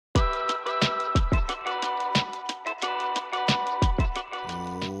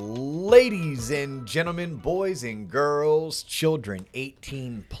Ladies and gentlemen, boys and girls, children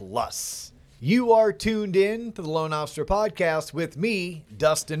 18 plus. You are tuned in to the Lone Officer Podcast with me,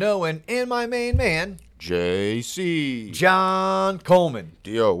 Dustin Owen, and my main man, JC. John Coleman.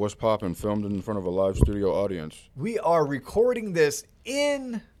 Dio, what's poppin'? Filmed in front of a live studio audience. We are recording this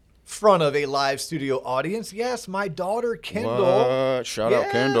in front of a live studio audience. Yes, my daughter, Kendall. What? Shout out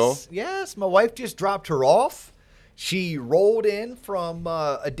Kendall. Yes, my wife just dropped her off. She rolled in from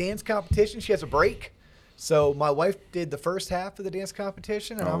a dance competition. She has a break. So my wife did the first half of the dance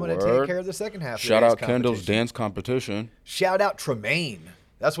competition, and I'm going to take care of the second half of the dance competition. Shout out Kendall's dance competition. Shout out Tremaine.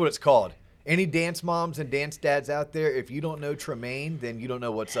 That's what it's called. Any dance moms and dance dads out there, if you don't know Tremaine, then you don't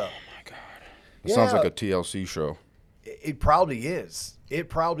know what's up. Oh, my God. It sounds like a TLC show. It probably is. It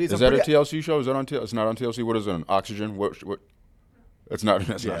probably is. Is that a TLC show? Is that on TLC? It's not on TLC. What is it? Oxygen? What? It's not.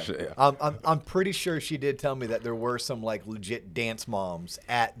 It's not. Yeah. I'm pretty sure she did tell me that there were some like legit dance moms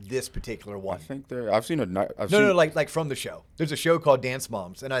at this particular one. I think there. I've seen a. No, like from the show. There's a show called Dance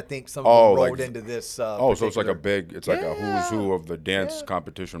Moms, and I think some of them rolled into this. So it's like a big. It's like a who's who of the dance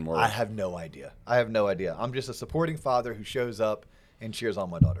competition world. I have no idea. I'm just a supporting father who shows up and cheers on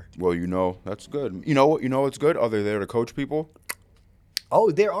my daughter. Well, that's good. You know what? What's good? Are they there to coach people? Oh,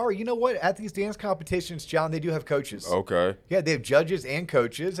 there are. You know what? At these dance competitions, John, they do have coaches. Okay. Yeah, they have judges and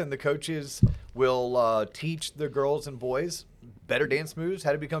coaches, and the coaches will teach the girls and boys better dance moves,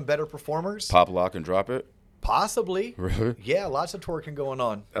 how to become better performers. Pop, lock, and drop it? Possibly. Really? Yeah, lots of twerking going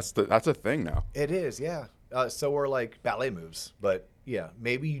on. That's a thing now. It is, yeah. So are like ballet moves, but yeah,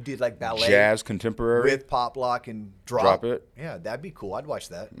 maybe you did like ballet. Jazz, contemporary? With pop, lock, and drop. Drop it? Yeah, that'd be cool. I'd watch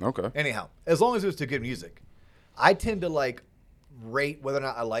that. Okay. Anyhow, as long as it was to good music. I tend to rate whether or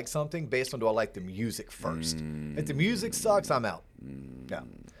not I like something based on do I like the music first. If the music sucks, I'm out. Yeah.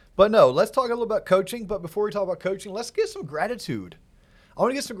 But no, let's talk a little about coaching. But before we talk about coaching, let's get some gratitude. I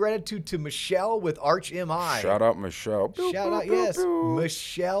want to get some gratitude to Michelle with Arch MI. Shout out Michelle. Shout out, yes.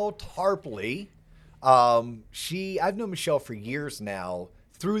 Michelle Tarpley. I've known Michelle for years now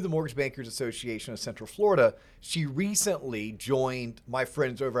through the Mortgage Bankers Association of Central Florida. She recently joined my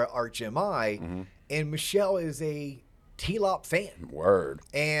friends over at Arch MI, and Michelle is a T-Lop fan. Word.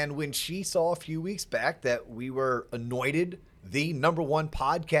 And when she saw a few weeks back that we were anointed the #1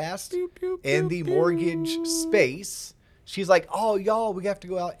 podcast in the mortgage space, she's like, oh, y'all, we have to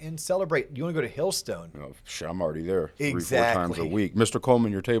go out and celebrate. You want to go to Hillstone? Oh, I'm already there. Exactly. 3-4 times a week. Mr.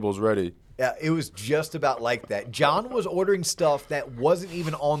 Coleman, your table's ready. Yeah, it was just about like that. John was ordering stuff that wasn't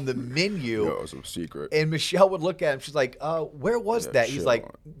even on the menu. No, it was a secret. And Michelle would look at him. She's like, where was that? He's like,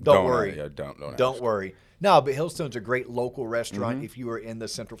 don't worry. Don't worry. No, but Hillstone's a great local restaurant if you are in the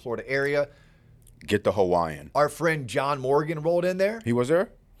Central Florida area. Get the Hawaiian. Our friend John Morgan rolled in there. He was there?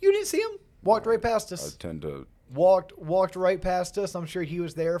 You didn't see him? Walked right past us. I tend to... Walked right past us. I'm sure he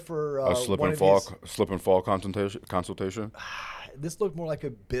was there for a slip and fall consultation. This looked more like a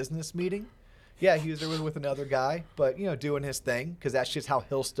business meeting. Yeah, he was there with another guy, but doing his thing because that's just how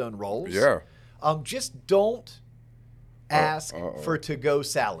Hillstone rolls. Yeah. Just don't ask for to-go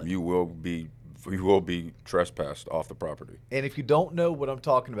salad. You will be trespassed off the property. And if you don't know what I'm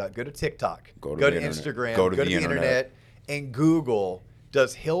talking about, go to TikTok, go to Instagram, go to the internet, and Google,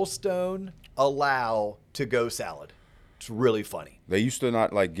 does Hillstone allow to-go salad? It's really funny. They used to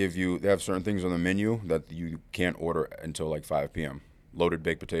not give you, they have certain things on the menu that you can't order until 5 p.m. Loaded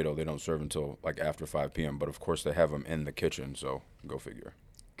baked potato, they don't serve until after 5 p.m. But of course they have them in the kitchen, so go figure.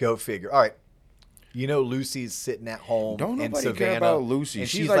 Go figure. All right. Lucy's sitting at home in Savannah. Care about Lucy.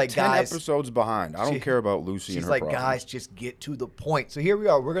 She's like 10 episodes behind. I don't care about Lucy and her problems. She's like, guys, just get to the point. So here we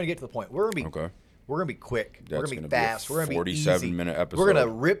are. We're going to get to the point. We're going to be quick. We're going to be fast. We're going to be easy. 47-minute episode. We're going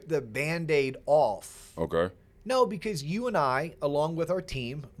to rip the Band-Aid off. Okay. No, because you and I, along with our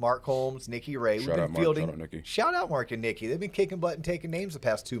team, Mark Holmes, Nikki Ray, we've been fielding. Shout out Nikki. Shout out Mark and Nikki. They've been kicking butt and taking names the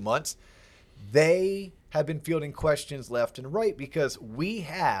past 2 months. They have been fielding questions left and right because we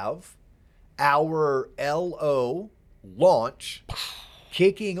have our LO launch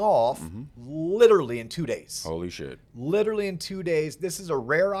kicking off literally in 2 days. Holy shit. Literally in 2 days. This is a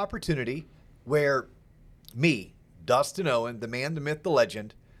rare opportunity where me, Dustin Owen, the man, the myth, the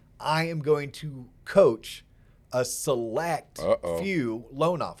legend, I am going to coach a select few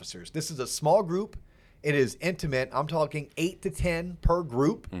loan officers. This is a small group. It is intimate. I'm talking 8 to 10 per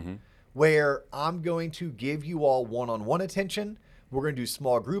group where I'm going to give you all one-on-one attention. We're going to do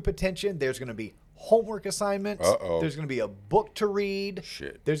small group attention. There's going to be homework assignments. There's going to be a book to read.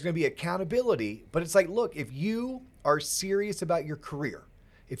 Shit. There's going to be accountability. But it's like, look, if you are serious about your career,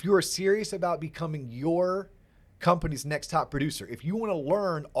 if you are serious about becoming your company's next top producer, if you want to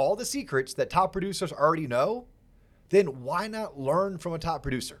learn all the secrets that top producers already know, then why not learn from a top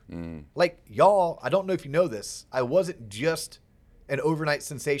producer? Like y'all, I don't know if you know this, I wasn't just an overnight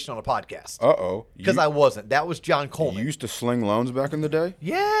sensation on a podcast. Uh-oh. Because I wasn't. That was John Coleman. You used to sling loans back in the day?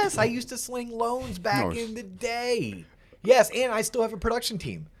 Yes, I used to sling loans back in the day. Yes, and I still have a production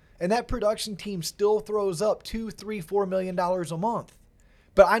team. And that production team still throws up $2, $3, $4 million a month.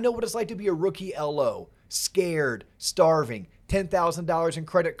 But I know what it's like to be a rookie LO, scared, starving, $10,000 in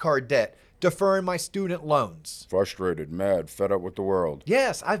credit card debt, deferring my student loans. Frustrated, mad, fed up with the world.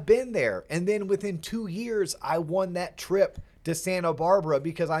 Yes, I've been there. And then within 2 years, I won that trip to Santa Barbara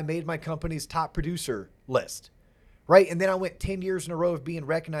because I made my company's top producer list, right? And then I went 10 years in a row of being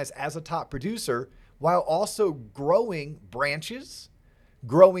recognized as a top producer while also growing branches,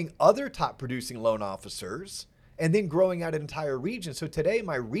 growing other top producing loan officers, and then growing out an entire region. So today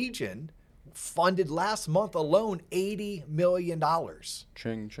my region funded last month alone $80 million.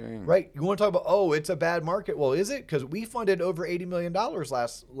 Ching, ching. Right? You want to talk about, oh, it's a bad market. Well, is it? Because we funded over $80 million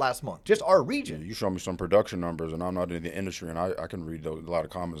last month, just our region. You show me some production numbers, and I'm not in the industry, and I can read a lot of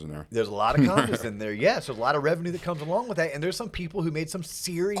commas in there. There's a lot of commas in there. Yes, there's a lot of revenue that comes along with that. And there's some people who made some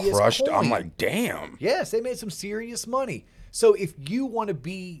serious Crushed. coin. I'm like, damn. Yes, they made some serious money. So if you want to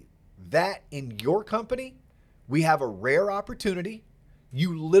be that in your company, we have a rare opportunity.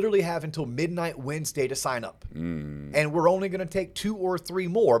 You literally have until midnight Wednesday to sign up. And we're only going to take 2 or 3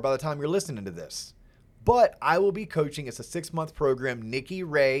 more by the time you're listening to this. But I will be coaching. It's a 6-month program. Nikki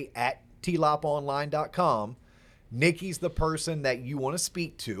Ray at tloponline.com. Nikki's the person that you want to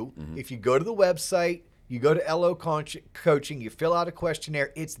speak to. If you go to the website, you go to LO Coaching, you fill out a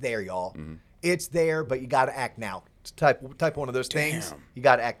questionnaire. It's there, y'all. It's there, but you got to act now. Type one of those things. You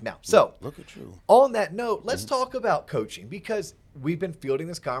got to act now. So Look at you. on that note, let's talk about coaching, because we've been fielding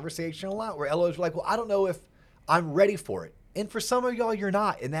this conversation a lot where LOs are like, well, I don't know if I'm ready for it. And for some of y'all, you're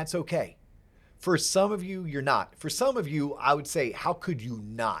not, and that's okay. For some of you, you're not. For some of you, I would say, how could you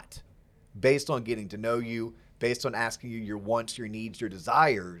not? Based on getting to know you, based on asking you your wants, your needs, your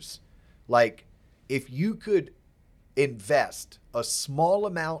desires. Like, if you could invest a small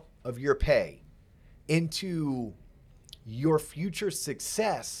amount of your pay into your future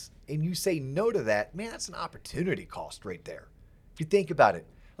success and you say no to that, man, that's an opportunity cost right there. If you think about it,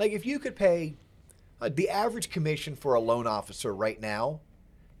 like if you could pay the average commission for a loan officer right now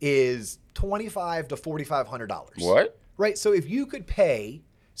is $2,500 to $4,500. What? Right. So if you could pay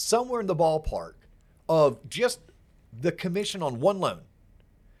somewhere in the ballpark of just the commission on one loan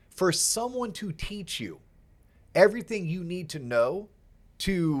for someone to teach you everything you need to know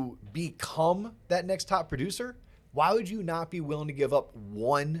to become that next top producer, why would you not be willing to give up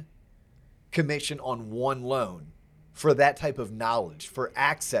one commission on one loan for that type of knowledge, for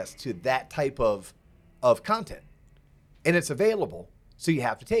access to that type of content? And it's available, so you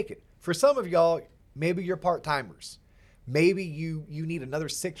have to take it. For some of y'all, maybe you're part-timers. Maybe you need another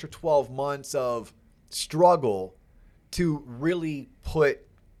 6 or 12 months of struggle to really put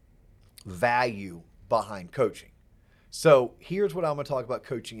value behind coaching. So here's what I'm going to talk about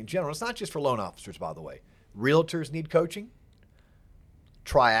coaching in general. It's not just for loan officers, by the way. Realtors need coaching.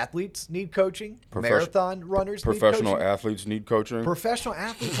 Triathletes need coaching. Marathon runners need coaching. Professional athletes need coaching. Professional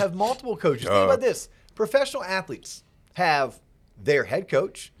athletes have multiple coaches. Think about this. Professional athletes have their head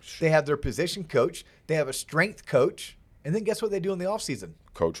coach. They have their position coach. They have a strength coach. And then guess what they do in the off season?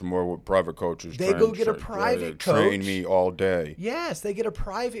 Coach more with private coaches. They go get a private coach. Train me all day. Yes, they get a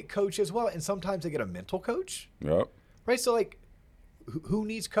private coach as well. And sometimes they get a mental coach. Yep. Right? So, like, who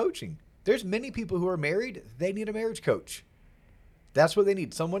needs coaching? There's many people who are married. They need a marriage coach. That's what they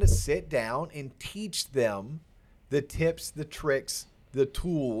need. Someone to sit down and teach them the tips, the tricks, the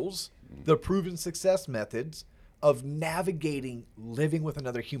tools, the proven success methods of navigating living with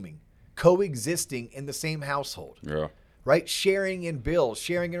another human, coexisting in the same household. Yeah. Right? Sharing in bills,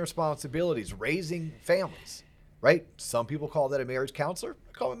 sharing in responsibilities, raising families. Right? Some people call that a marriage counselor.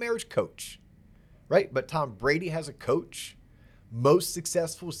 I call it a marriage coach. Right? But Tom Brady has a coach. Most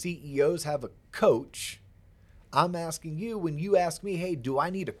successful CEOs have a coach. I'm asking you, when you ask me, hey, do I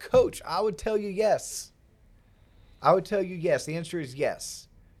need a coach? I would tell you yes. I would tell you yes. The answer is yes.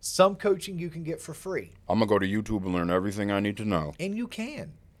 Some coaching you can get for free. I'm going to go to YouTube and learn everything I need to know. And you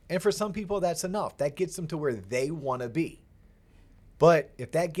can. And for some people, that's enough. That gets them to where they want to be. But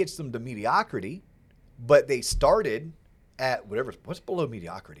if that gets them to mediocrity, but they started at whatever, what's below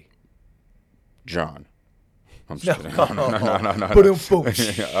mediocrity? John. I'm just kidding. No. Ba-dum-boom.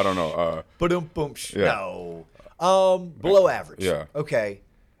 I don't know. Ba-dum-boom. Yeah. No. Below average. Yeah. Okay.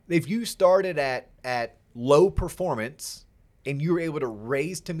 If you started at low performance and you were able to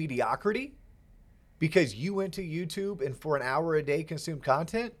raise to mediocrity because you went to YouTube and for an hour a day consumed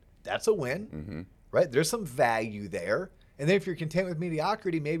content, that's a win. right? There's some value there. And then if you're content with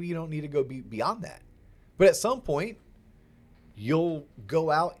mediocrity, maybe you don't need to go beyond that. But at some point, you'll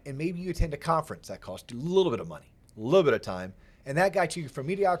go out and maybe you attend a conference that costs you a little bit of money, a little bit of time, and that got you from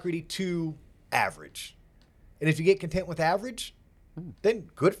mediocrity to average. And if you get content with average, then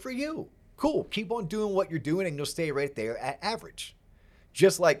good for you. Cool. Keep on doing what you're doing and you'll stay right there at average.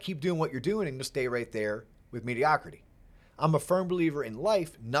 Just like keep doing what you're doing and you'll stay right there with mediocrity. I'm a firm believer in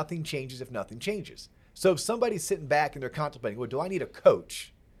life, nothing changes if nothing changes. So if somebody's sitting back and they're contemplating, well, do I need a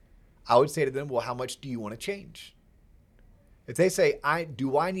coach? I would say to them, well, how much do you want to change? If they say,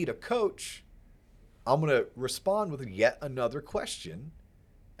 do I need a coach? I'm going to respond with yet another question.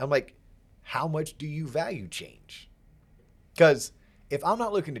 I'm like, how much do you value change? Because if I'm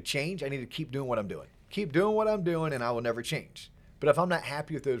not looking to change, I need to keep doing what I'm doing. Keep doing what I'm doing and I will never change. But if I'm not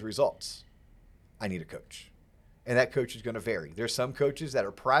happy with those results, I need a coach. And that coach is going to vary. There's some coaches that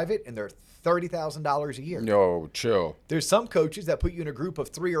are private and they're $30,000 a year. Yo, chill. There's some coaches that put you in a group of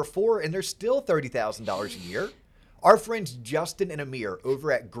 3 or 4 and they're still $30,000 a year. Our friends Justin and Amir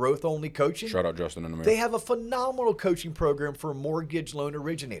over at Growth Only Coaching. Shout out Justin and Amir. They have a phenomenal coaching program for mortgage loan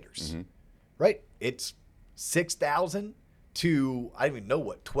originators. Right? It's $6,000 to, I don't even know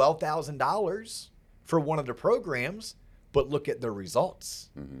what, $12,000 for one of the programs, but look at the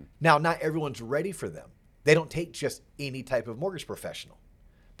results. Now, not everyone's ready for them. They don't take just any type of mortgage professional,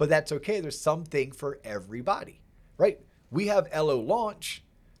 but that's okay. There's something for everybody, right? We have LO Launch.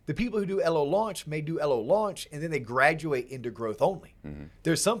 The people who do LO Launch may do LO Launch and then they graduate into Growth Only.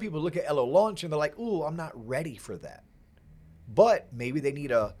 There's some people who look at LO Launch and they're like, ooh, I'm not ready for that. But maybe they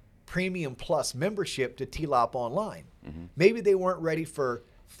need a Premium Plus membership to TLOP Online. Maybe they weren't ready for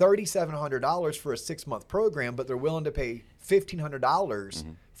 $3,700 for a 6-month program, but they're willing to pay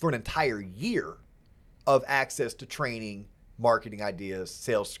 $1,500 for an entire year of access to training, marketing ideas,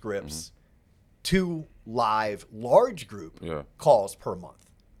 sales scripts, 2 live large group calls per month,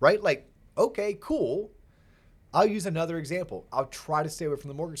 right? Like, okay, cool. I'll use another example. I'll try to stay away from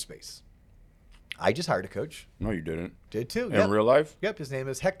the mortgage space. I just hired a coach. No, you didn't. Did too. In real life? Yep. His name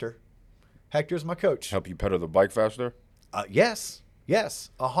is Hector. Hector's my coach. Help you pedal the bike faster? Yes,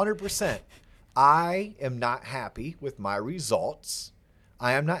 100%. I am not happy with my results.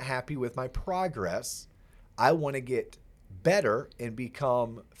 I am not happy with my progress. I want to get better and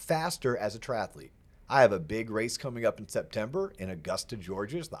become faster as a triathlete. I have a big race coming up in September in Augusta,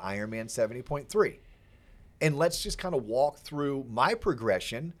 Georgia. It's the Ironman 70.3. And let's just kind of walk through my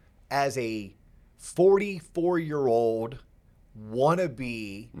progression as a 44-year-old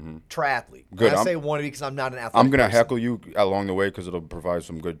wannabe triathlete. Good. I say wannabe because I'm not an athletic I'm going to person. heckle you along the way because it'll provide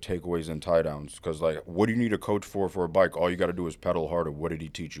some good takeaways and tie downs. Because, like, what do you need a coach for a bike? All you got to do is pedal harder. What did he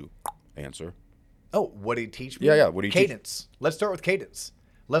teach you? Answer. Oh, what did he teach me? Yeah. What did he teach? Cadence. Let's start with cadence.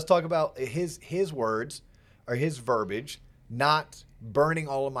 Let's talk about his words or his verbiage, not burning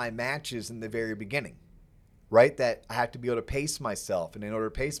all of my matches in the very beginning, right? That I have to be able to pace myself. And in order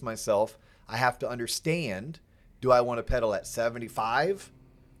to pace myself, I have to understand, do I want to pedal at 75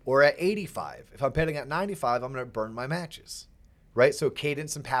 or at 85? If I'm pedaling at 95, I'm going to burn my matches, right? So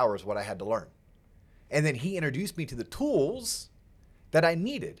cadence and power is what I had to learn. And then he introduced me to the tools that I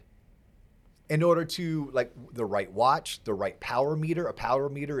needed in order to, like, the right watch, the right power meter. A power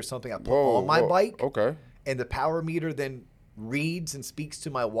meter is something I put on my bike. Okay. And the power meter then reads and speaks to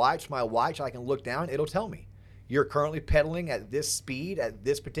my watch. My watch, I can look down. It'll tell me, you're currently pedaling at this speed, at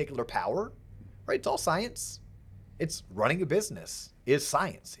this particular power, right? It's all science. It's running a business. It's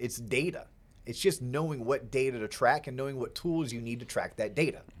science. It's data. It's just knowing what data to track and knowing what tools you need to track that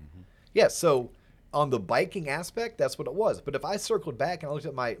data. Yeah, so on the biking aspect, that's what it was. But if I circled back and I looked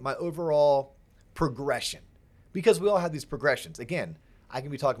at my overall progression, because we all have these progressions. Again, I can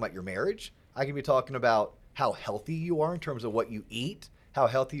be talking about your marriage. I can be talking about how healthy you are in terms of what you eat, how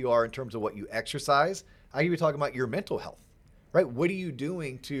healthy you are in terms of what you exercise. I can be talking about your mental health, right? What are you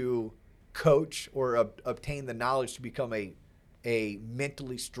doing to coach or obtain the knowledge to become a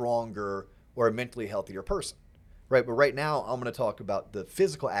mentally stronger or a mentally healthier person, right? But right now, I'm going to talk about the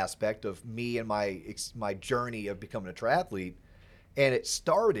physical aspect of me and my journey of becoming a triathlete. And it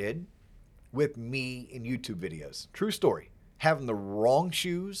started with me in YouTube videos. True story. Having the wrong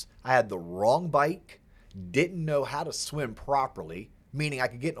shoes. I had the wrong bike. Didn't know how to swim properly, meaning I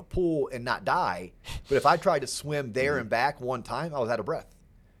could get in a pool and not die. But if I tried to swim there and back one time, I was out of breath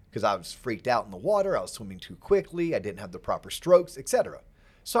because I was freaked out in the water. I was swimming too quickly. I didn't have the proper strokes, etc.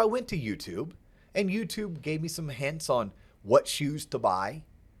 So I went to YouTube, and YouTube gave me some hints on what shoes to buy.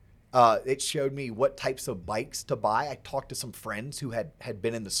 It showed me what types of bikes to buy. I talked to some friends who had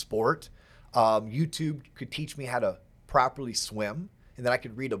been in the sport. YouTube could teach me how to properly swim. And and then I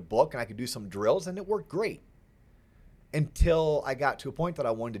could read a book and I could do some drills, and it worked great. Until I got to a point that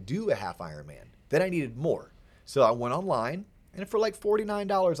I wanted to do a half Ironman. Then I needed more. So I went online, and for like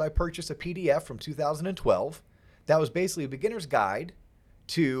 $49, I purchased a PDF from 2012 that was basically a beginner's guide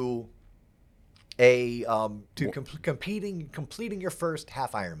to completing your first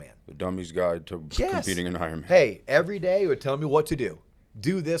half Ironman. The Dummy's Guide to Competing in Ironman. Hey, every day it would tell me what to do.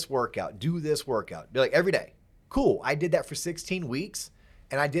 Do this workout. Do this workout. Like every day. Cool. I did that for 16 weeks,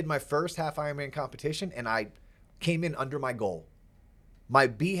 and I did my first half Ironman competition, and I came in under my goal. My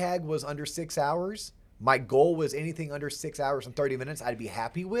BHAG was under 6 hours. My goal was anything under 6 hours and 30 minutes I'd be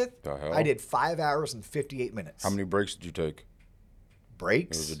happy with. The hell? I did 5 hours and 58 minutes. How many breaks did you take?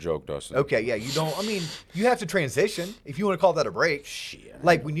 Breaks? It was a joke, Dustin. Okay, yeah, you have to transition if you want to call that a break. Shit.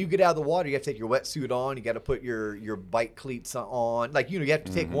 Like when you get out of the water, you have to take your wetsuit on. You got to put your bike cleats on. Like, you have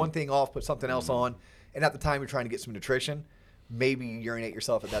to take one thing off, put something else on. And at the time, you're trying to get some nutrition. Maybe you urinate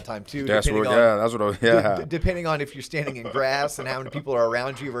yourself at that time too. Depending on if you're standing in grass and how many people are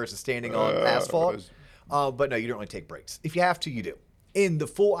around you versus standing on asphalt. But no, you don't really take breaks. If you have to, you do. In the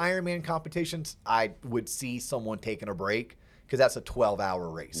full Ironman competitions, I would see someone taking a break because that's a 12-hour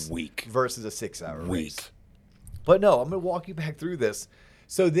race. Week. Versus a 6-hour race. But no, I'm going to walk you back through this.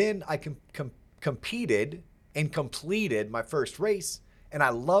 So then I competed and completed my first race, and I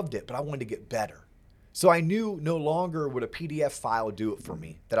loved it, but I wanted to get better. So I knew no longer would a PDF file do it for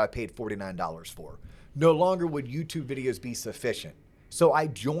me that I paid $49 for. No longer would YouTube videos be sufficient. So I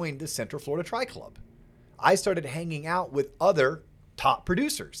joined the Central Florida Tri Club. I started hanging out with other top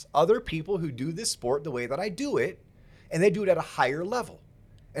producers, other people who do this sport the way that I do it, and they do it at a higher level.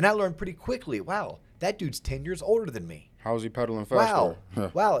 And I learned pretty quickly, wow, that dude's 10 years older than me. How is he pedaling faster?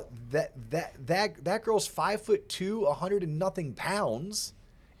 Wow, that girl's 5'2", 100 and nothing pounds,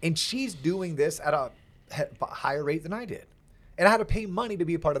 and she's doing this at a higher rate than I did. And I had to pay money to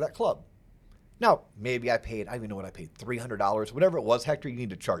be a part of that club. Now, maybe I don't even know what I paid, $300, whatever it was. Hector, you need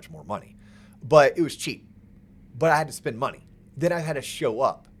to charge more money. But it was cheap. But I had to spend money. Then I had to show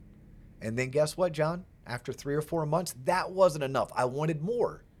up. And then guess what, John? After 3 or 4 months, that wasn't enough. I wanted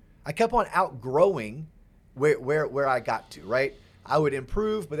more. I kept on outgrowing where I got to, right? I would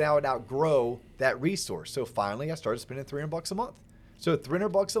improve, but then I would outgrow that resource. So finally, I started spending $300 a month. So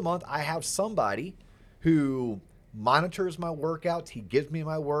 $300 a month, I have somebody who monitors my workouts. He gives me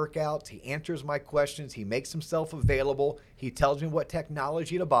my workouts. He answers my questions. He makes himself available. He tells me what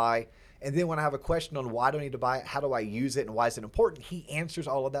technology to buy. And then when I have a question on why do I need to buy it, how do I use it, and why is it important, he answers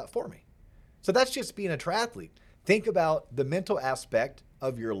all of that for me. So that's just being a triathlete. Think about the mental aspect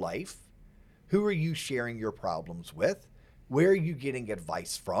of your life. Who are you sharing your problems with? Where are you getting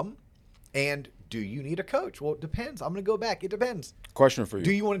advice from? And do you need a coach? Well, it depends. I'm going to go back. It depends. Question for you.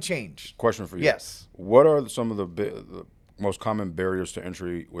 Do you want to change? Question for you. Yes. What are some of the most common barriers to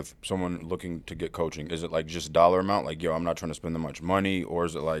entry with someone looking to get coaching? Is it like just dollar amount? Like, yo, I'm not trying to spend that much money. Or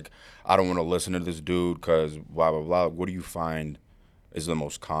is it like, I don't want to listen to this dude because blah, blah, blah. What do you find is the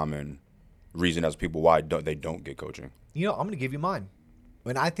most common reason as people why they don't get coaching? I'm going to give you mine.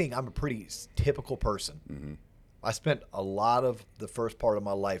 I think I'm a pretty typical person. Mm-hmm. I spent a lot of the first part of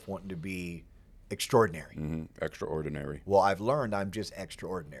my life wanting to be extraordinary. Mm-hmm. Extraordinary. Well, I've learned I'm just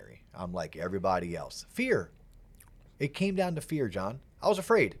extraordinary. I'm like everybody else. Fear. It came down to fear, John. I was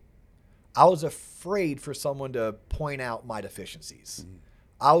afraid. I was afraid for someone to point out my deficiencies. Mm-hmm.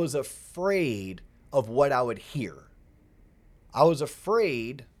 I was afraid of what I would hear. I was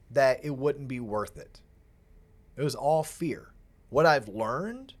afraid that it wouldn't be worth it. It was all fear. What I've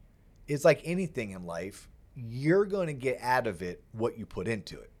learned is like anything in life, you're going to get out of it what you put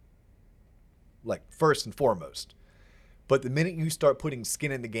into it. Like first and foremost. But the minute you start putting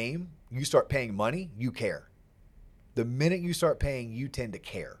skin in the game, you start paying money, you care. The minute you start paying, you tend to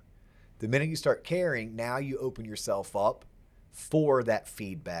care. The minute you start caring, now you open yourself up for that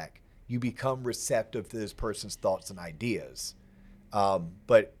feedback. You become receptive to this person's thoughts and ideas.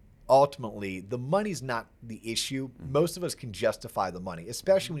 But ultimately, the money's not the issue. Most of us can justify the money,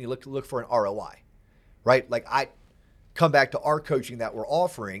 especially when you look for an ROI, right? Like I come back to our coaching that we're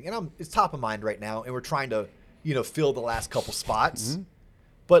offering, and it's top of mind right now, and we're trying to, fill the last couple spots. Mm-hmm.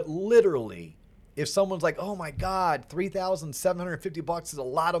 But literally, if someone's like, "Oh my God, $3,750 is a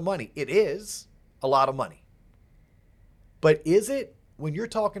lot of money," it is a lot of money. But is it when you're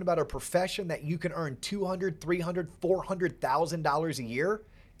talking about a profession that you can earn $200,000, $300,000, $400,000 a year?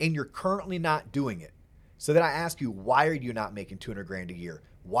 And you're currently not doing it. So then I ask you, why are you not making $200,000 a year?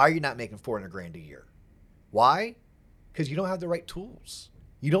 Why are you not making $400,000 a year? Why? Because you don't have the right tools.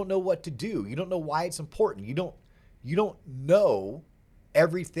 You don't know what to do. You don't know why it's important. You don't know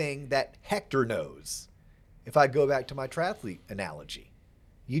everything that Hector knows. If I go back to my triathlete analogy,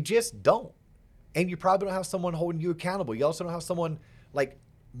 You just don't. And you probably don't have someone holding you accountable. You also don't have someone like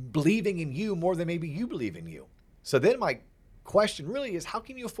believing in you more than maybe you believe in you. So then my question really is, how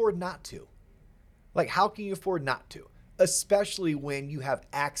can you afford not to? Like, how can you afford not to? Especially when you have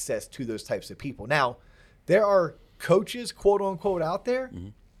access to those types of people. Now, there are coaches, quote unquote, out there.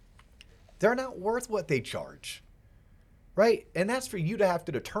 They're not worth what they charge, right? And that's for you to have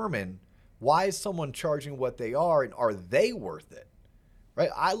to determine, why is someone charging what they are, and are they worth it, right?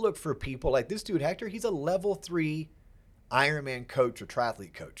 I look for people like this dude, Hector. He's a level 3 Ironman coach or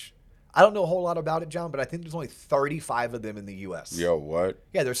triathlete coach. I don't know a whole lot about it, John, but I think there's only 35 of them in the U.S. Yo, what?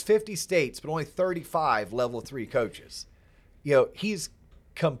 Yeah, there's 50 states, but only 35 level 3 coaches. You know, he's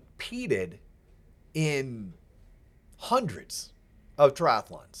competed in hundreds of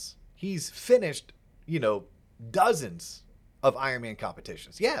triathlons. He's finished, dozens of Ironman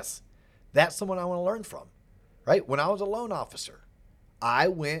competitions. Yes, that's someone I want to learn from, right? When I was a loan officer, I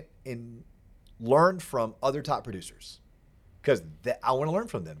went and learned from other top producers because I want to learn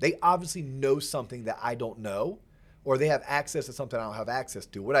from them. They obviously know something that I don't know, or they have access to something I don't have access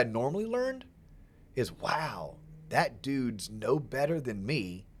to. What I normally learned is, wow, that dude's no better than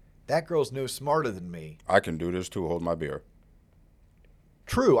me. That girl's no smarter than me. I can do this too. Hold my beer.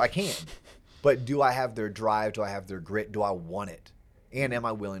 True, I can. But do I have their drive? Do I have their grit? Do I want it? And am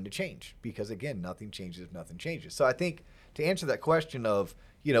I willing to change? Because again, nothing changes if nothing changes. So I think to answer that question of,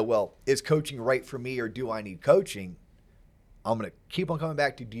 well, is coaching right for me or do I need coaching? I'm going to keep on coming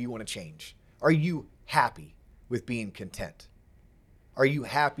back to, do you want to change? Are you happy with being content? Are you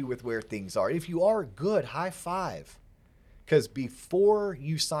happy with where things are? If you are, good, high five. Because before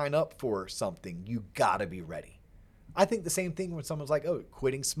you sign up for something, you got to be ready. I think the same thing when someone's like, oh,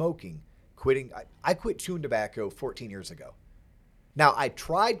 quitting smoking, I quit chewing tobacco 14 years ago. Now, I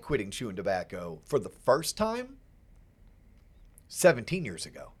tried quitting chewing tobacco for the first time 17 years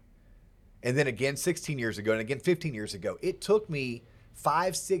ago. And then again 16 years ago, and again 15 years ago. It took me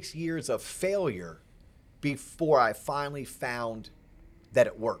 5-6 years of failure before I finally found that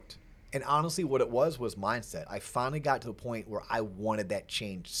it worked. And honestly, what it was mindset. I finally got to the point where I wanted that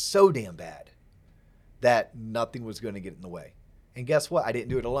change so damn bad that nothing was going to get in the way. And guess what? I didn't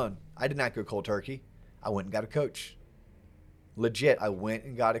do it alone. I did not go cold turkey. I went and got a coach. Legit, I went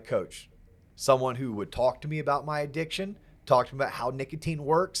and got a coach. Someone who would talk to me about my addiction, talk to me about how nicotine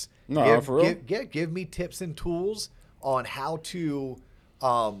works. For real? Give me tips and tools on how to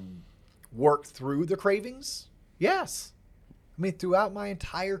work through the cravings. Yes. I mean, throughout my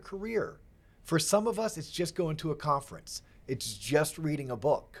entire career. For some of us, it's just going to a conference. It's just reading a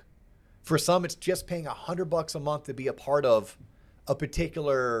book. For some, it's just paying $100 a month to be a part of a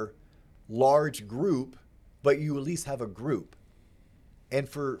particular large group, but you at least have a group. And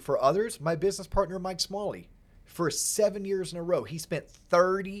for others, my business partner, Mike Smalley, for 7 years in a row, he spent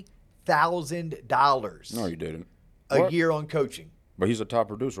 $30,000 No, you didn't. a year on coaching. But he's a top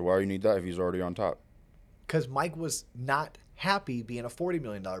producer. Why do you need that if he's already on top? Because Mike was not happy being a $40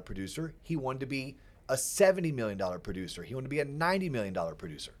 million producer. He wanted to be a $70 million producer. He wanted to be a $90 million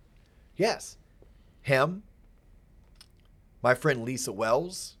producer. Yes. Him, my friend Lisa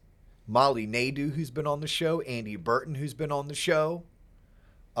Wells, Molly Nadeau, who's been on the show, Andy Burton, who's been on the show,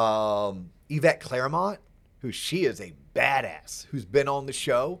 Yvette Claremont, she is a badass, who's been on the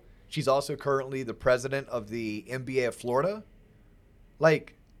show. She's also currently the president of the NBA of Florida.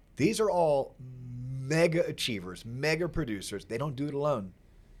 Like, these are all mega achievers, mega producers. They don't do it alone.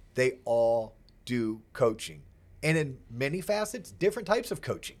 They all do coaching. And in many facets, different types of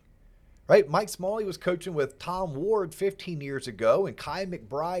coaching. Right? Mike Smalley was coaching with Tom Ward 15 years ago and Kai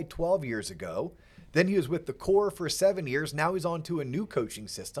McBride 12 years ago. Then he was with the Core for 7 years. Now he's on to a new coaching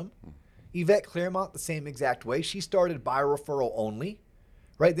system. Yvette Claremont, the same exact way. She started by referral only.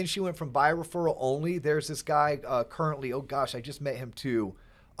 Right? Then she went from by referral only. There's this guy currently, oh gosh, I just met him too.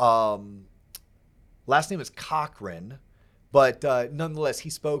 Last name is Cochran. But nonetheless, he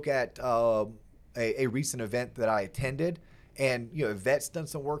spoke at a recent event that I attended. And, Yvette's done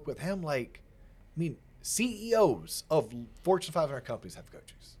some work with him. CEOs of Fortune 500 companies have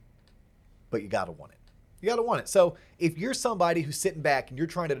coaches. But you got to want it. You got to want it. So if you're somebody who's sitting back and you're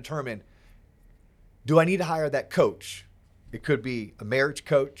trying to determine, do I need to hire that coach? It could be a marriage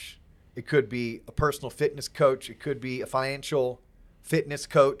coach. It could be a personal fitness coach. It could be a financial fitness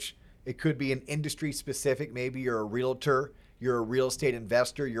coach. It could be an industry specific. Maybe you're a realtor. You're a real estate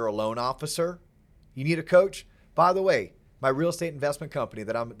investor. You're a loan officer. You need a coach. By the way, my real estate investment company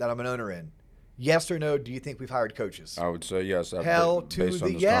that I'm an owner in, yes or no, do you think we've hired coaches? I would say yes. Hell to based on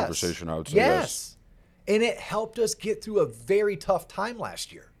the this yes. conversation, I would say yes. And it helped us get through a very tough time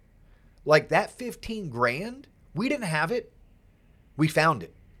last year. Like that 15 grand, we didn't have it. We found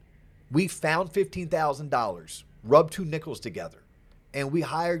it. We found $15,000, rubbed two nickels together, and we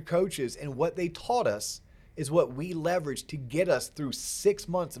hired coaches. And what they taught us is what we leveraged to get us through 6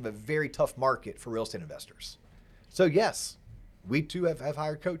 months of a very tough market for real estate investors. So yes, we too have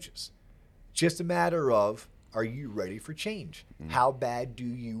hired coaches. Just a matter of, are you ready for change? How bad do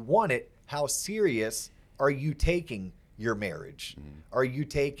you want it? How serious are you taking your marriage? Are you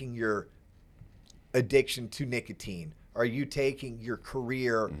taking your addiction to nicotine? Are you taking your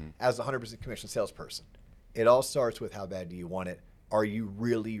career as a 100% commission salesperson? It all starts with how bad do you want it? Are you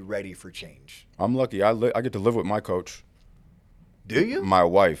really ready for change? I'm lucky. I get to live with my coach. Do you? My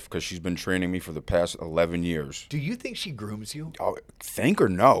wife, because she's been training me for the past 11 years. Do you think she grooms you? Oh, think or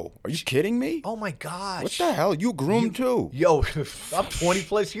no? Are you kidding me? Oh my gosh. What the hell? You groom too. Yo, I'm 20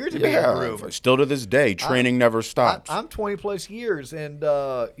 plus years of being groomed. Still to this day, training never stops. I'm 20 plus years, and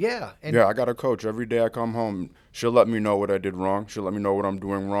yeah. And yeah, I got a coach. Every day I come home, she'll let me know what I did wrong. She'll let me know what I'm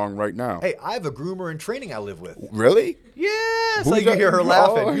doing wrong right now. Hey, I have a groomer in training I live with. Really? Yes. Who's Like you that? hear her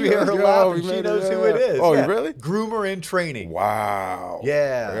laughing. Oh, You hear her yeah, laughing. we She made knows it, who it yeah. is. Oh, Yeah. really? Groomer in training. Wow.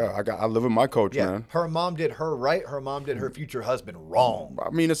 Yeah. I live with my coach, Yeah. man. Her mom did her right. Her mom did her future husband wrong. I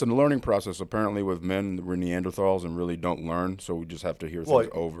mean, it's a learning process. Apparently, with men, we're Neanderthals and really don't learn, so we just have to hear things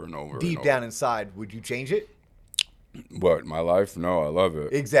over and over. Deep and down inside, would you change it? What, my life? No, I love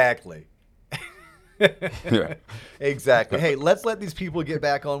it. Exactly. Yeah. Exactly. Hey, let's let these people get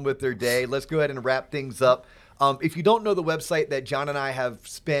back on with their day. Let's go ahead and wrap things up. If you don't know the website that John and I have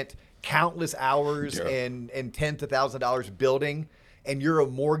spent countless hours and tens of thousands of dollars building, and you're a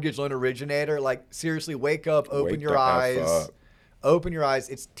mortgage loan originator, like seriously, wake up, open Wake your the F eyes. up. Open your eyes.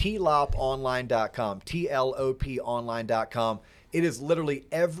 It's tloponline.com, TLOPonline.com. It is literally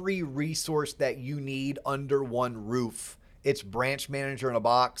every resource that you need under one roof. It's Branch Manager in a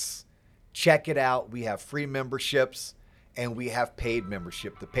box. Check it out. We have free memberships and we have paid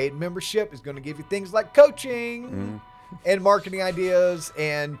membership. The paid membership is going to give you things like coaching and marketing ideas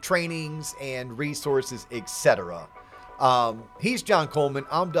and trainings and resources, etc. He's John Coleman.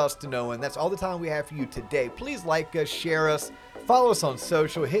 I'm Dustin Owen. That's all the time we have for you today. Please like us, share us, follow us on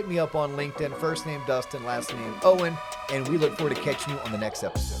social, hit me up on LinkedIn. First name Dustin, last name Owen, and we look forward to catching you on the next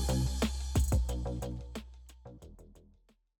episode.